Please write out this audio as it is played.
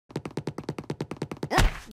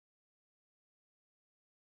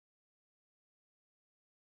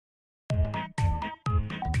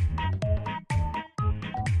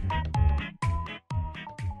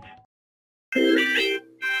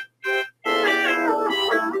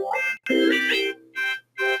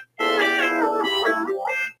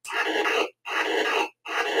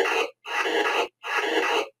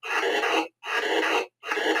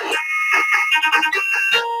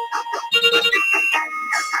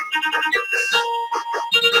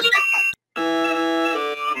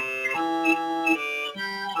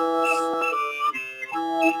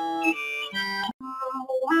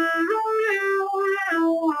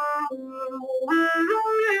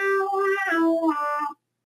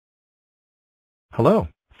Hello,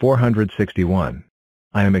 461.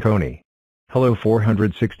 I am a Coney. Hello,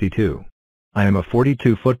 462. I am a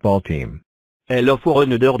 42 football team. Hello,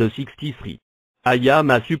 463. I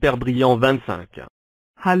am a super brillant 25.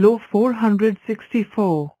 Hello,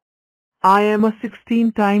 464. I am a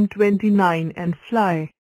 16 times 29 and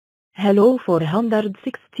fly. Hello,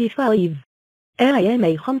 465. I am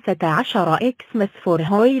a 15 Xmas for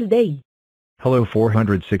whole day. Hello,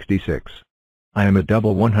 466. I am a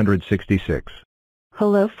double 166.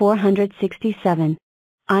 Hello, 467.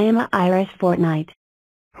 I am a Iris Fortnite.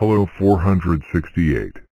 Hello,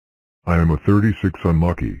 468. I am a 36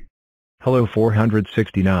 unlucky. Hello,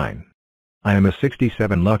 469. I am a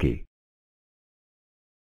 67 lucky.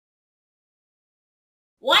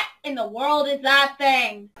 What in the world is that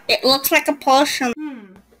thing? It looks like a potion.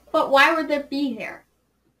 But why would it be here?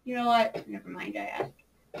 You know what? Never mind, I asked.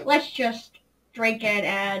 Let's just drink it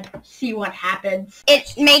and see what happens.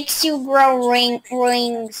 It makes you grow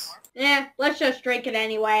rings. Let's just drink it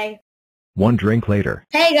anyway. One drink later.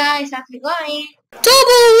 Hey guys, how's it going?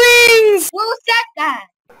 Double wings! Who said that?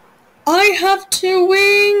 I have 2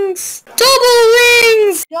 wings! Double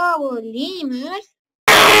wings! Double lemurs?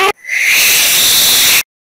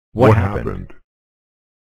 What happened?